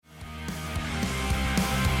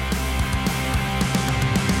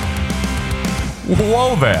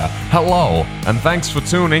Whoa there, hello, and thanks for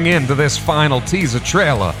tuning in to this final teaser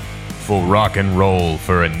trailer for Rock and Roll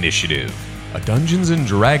for Initiative, a Dungeons &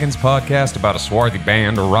 Dragons podcast about a swarthy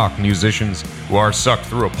band of rock musicians who are sucked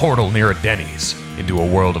through a portal near a Denny's into a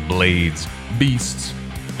world of blades, beasts,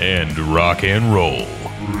 and rock and roll.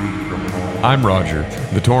 I'm Roger,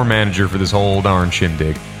 the tour manager for this whole darn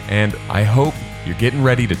shindig, and I hope you're getting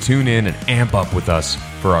ready to tune in and amp up with us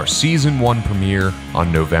for our Season 1 premiere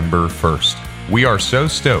on November 1st. We are so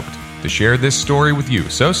stoked to share this story with you.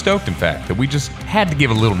 So stoked, in fact, that we just had to give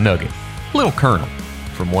a little nugget, a little kernel,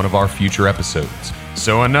 from one of our future episodes.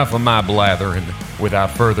 So enough of my blather, and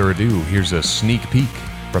without further ado, here's a sneak peek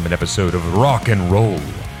from an episode of Rock and Roll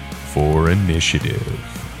for Initiative.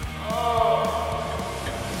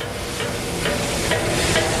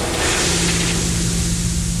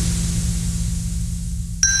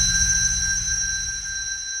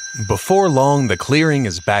 Before long, the clearing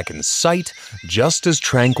is back in sight, just as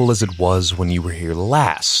tranquil as it was when you were here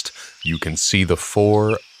last. You can see the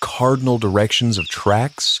 4 cardinal directions of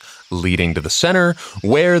tracks leading to the center,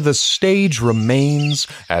 where the stage remains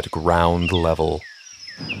at ground level.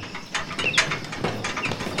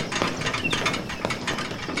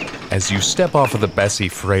 As you step off of the Bessie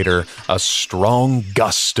freighter, a strong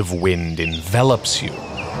gust of wind envelops you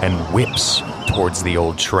and whips towards the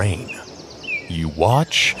old train. You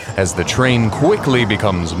watch as the train quickly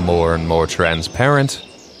becomes more and more transparent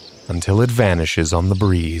until it vanishes on the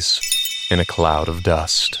breeze in a cloud of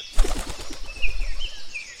dust.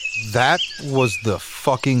 That was the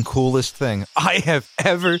fucking coolest thing I have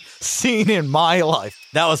ever seen in my life.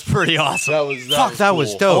 That was pretty awesome. That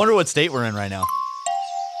was dope. I wonder what state we're in right now.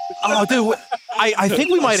 Oh, dude, I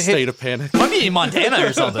think we might have hit... State of panic. Might be in Montana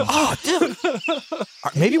or something. Oh, dude.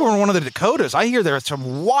 Maybe we're in one of the Dakotas. I hear there's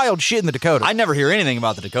some wild shit in the Dakotas. I never hear anything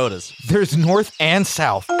about the Dakotas. There's north and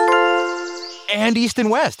south. And east and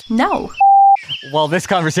west. No. While this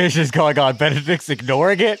conversation is going on, Benedict's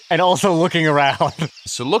ignoring it and also looking around.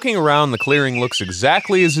 So looking around, the clearing looks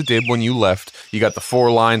exactly as it did when you left. You got the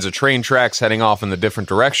 4 lines of train tracks heading off in the different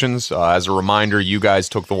directions. As a reminder, you guys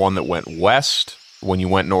took the one that went west. When you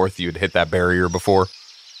went north, you'd hit that barrier before.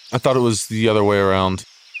 I thought it was the other way around.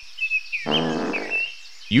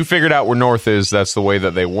 You figured out where north is, that's the way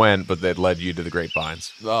that they went, but that led you to the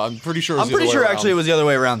grapevines. I'm pretty sure it was I'm the other pretty way sure around. actually it was the other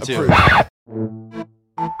way around too.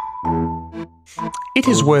 It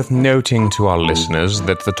is worth noting to our listeners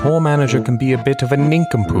that the tour manager can be a bit of a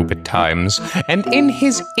nincompoop at times, and in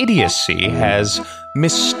his idiocy has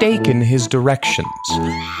mistaken his directions.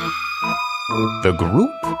 The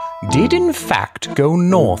group did in fact go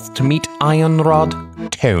north to meet Ironrod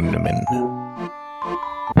Toneman.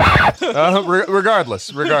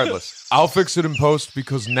 Regardless. I'll fix it in post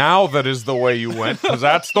because now that is the way you went, because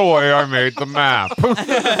that's the way I made the map.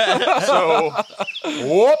 So,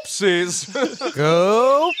 whoopsies.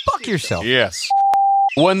 Go fuck yourself. Yes.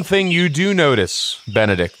 One thing you do notice,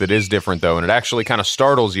 Benedict, that is different though, and it actually kind of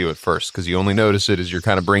startles you at first because you only notice it as you're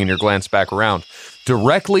kind of bringing your glance back around.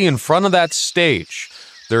 Directly in front of that stage,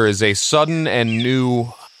 there is a sudden and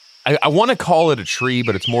new, I want to call it a tree,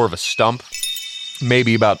 but it's more of a stump,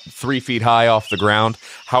 maybe about 3 feet high off the ground.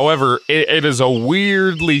 However, it is a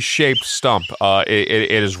weirdly shaped stump.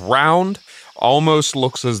 It is round, almost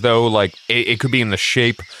looks as though like it could be in the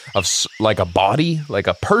shape of like a body, like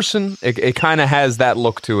a person. It kind of has that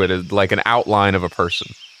look to it, like an outline of a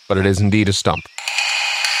person, but it is indeed a stump.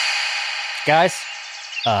 Guys,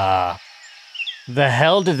 the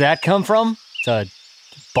hell did that come from? It's a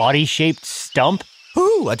body-shaped stump?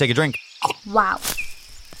 Ooh, I take a drink. Wow.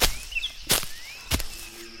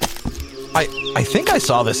 I think I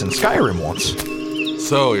saw this in Skyrim once.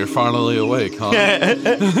 So, you're finally awake, huh?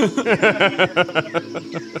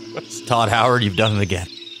 Todd Howard, you've done it again.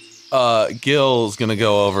 Gil's gonna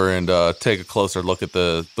go over and take a closer look at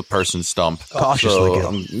the person stump. Cautiously, Gil.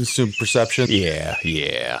 I'm assuming perception.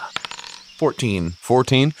 Yeah. 14.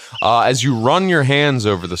 14. As you run your hands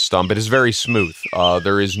over the stump, it is very smooth.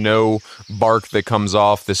 There is no bark that comes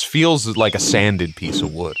off. This feels like a sanded piece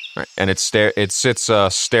of wood, right? And it sits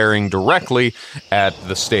staring directly at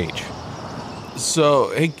the stage. So,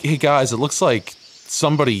 hey guys, it looks like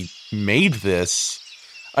somebody made this.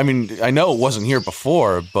 I mean, I know it wasn't here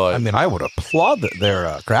before, but... I mean, I would applaud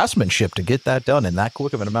their craftsmanship to get that done in that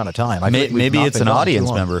quick of an amount of time. I feel like we've Maybe not it's been an gone too audience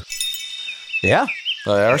long. member. Yeah.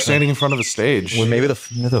 they are standing in front of a stage. Well, maybe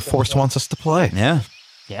the Force wants us to play. Yeah.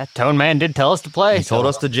 Yeah, Tone Man did tell us to play. He told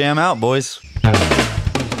us to jam out, boys.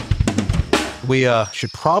 We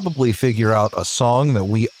should probably figure out a song that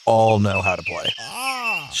we all know how to play.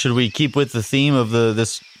 Should we keep with the theme of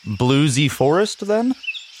this bluesy forest then?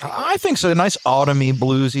 I think so. A nice autumny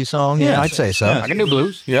bluesy song. Yeah, I'd say so. Yeah. I can do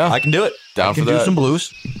blues. Yeah, I can do it. down Can for do that. some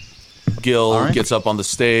blues. Gil All right. gets up on the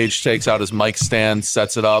stage, takes out his mic stand,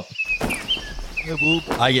 sets it up.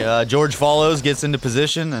 George follows, gets into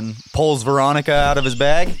position, and pulls Veronica out of his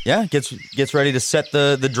bag. Yeah, gets ready to set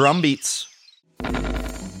the drum beats.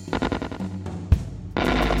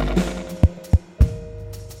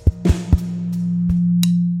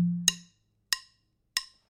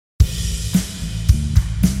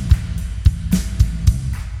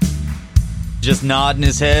 Just nodding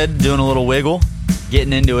his head, doing a little wiggle,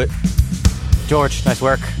 getting into it. George, nice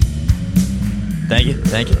work. Thank you,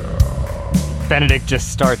 thank you. Benedict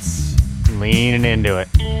just starts leaning into it.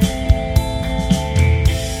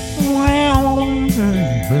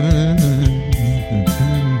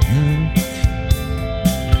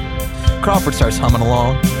 Crawford starts humming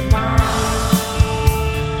along.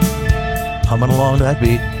 Humming along to that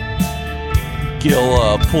beat.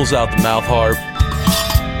 Gil pulls out the mouth harp.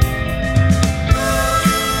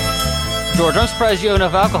 George, I'm surprised you have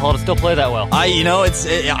enough alcohol to still play that well. I don't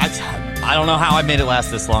know how I made it last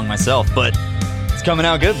this long myself, but it's coming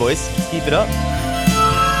out good, boys. Keep it up.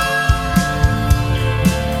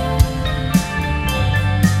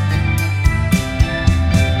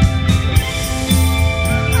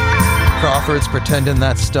 Crawford's pretending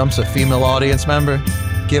that Stump's a female audience member,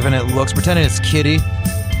 giving it looks, pretending it's Kitty.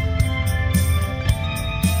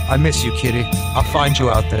 I miss you, Kitty. I'll find you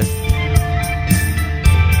out there.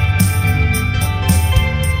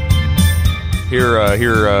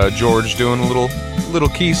 Hear George doing a little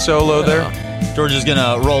key solo there. George is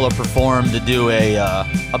gonna roll a perform to do a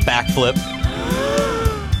backflip.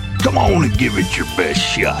 Come on and give it your best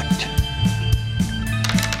shot.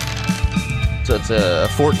 So it's a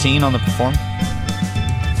 14 on the perform.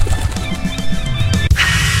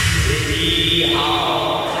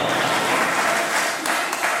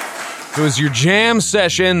 So as your jam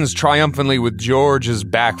sessions triumphantly with George's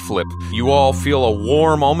backflip, you all feel a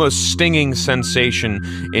warm, almost stinging sensation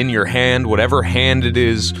in your hand, whatever hand it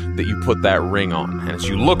is that you put that ring on. And as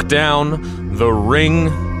you look down, the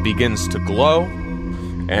ring begins to glow,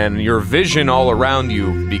 and your vision all around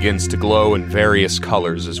you begins to glow in various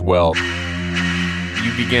colors as well.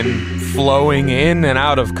 You begin flowing in and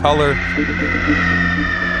out of color,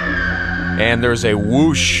 and there's a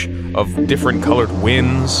whoosh of different colored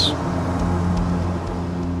winds.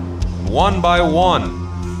 One by one,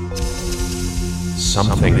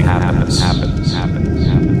 something happens.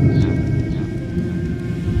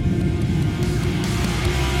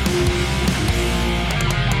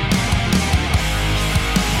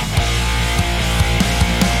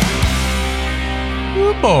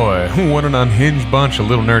 Oh boy, what an unhinged bunch of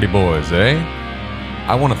little nerdy boys, eh?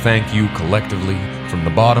 I want to thank you collectively from the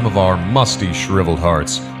bottom of our musty, shriveled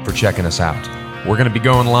hearts for checking us out. We're going to be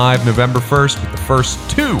going live November 1st with the first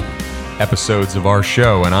 2 episodes of our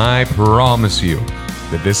show, and I promise you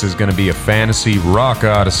that this is going to be a fantasy rock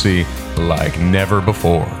odyssey like never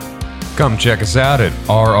before. Come check us out at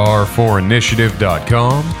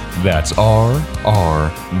rr4initiative.com. That's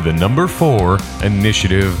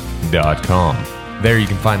rr4initiative.com. There you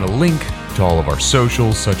can find a link to all of our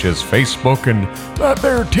socials, such as Facebook and that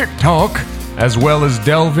there TikTok, as well as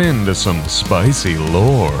delve into some spicy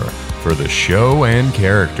lore for the show and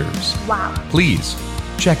characters. Wow. Please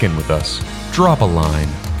check in with us, drop a line,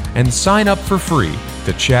 and sign up for free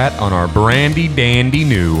to chat on our brandy dandy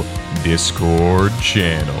new Discord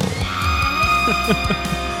channel.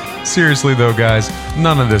 Seriously though, guys,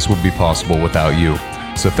 none of this would be possible without you.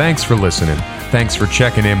 So thanks for listening, thanks for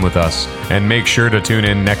checking in with us, and make sure to tune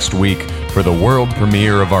in next week for the world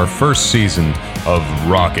premiere of our first season of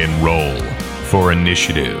Rock and Roll for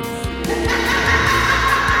Initiative.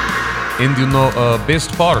 And you know,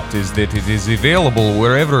 best part is that it is available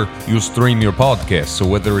wherever you stream your podcast. So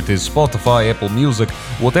whether it is Spotify, Apple Music,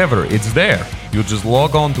 whatever, it's there. You just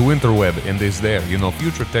log on to interweb and it's there. You know,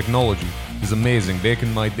 future technology is amazing. Back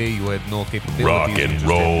in my day, you had no capabilities. Rock You and just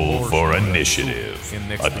Roll had for doors, Initiative, and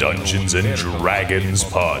next a thing you know, Dungeons you and had it. Dragons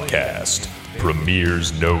podcast,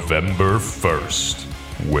 premieres November 1st,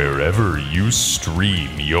 wherever you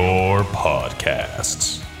stream your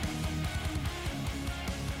podcasts.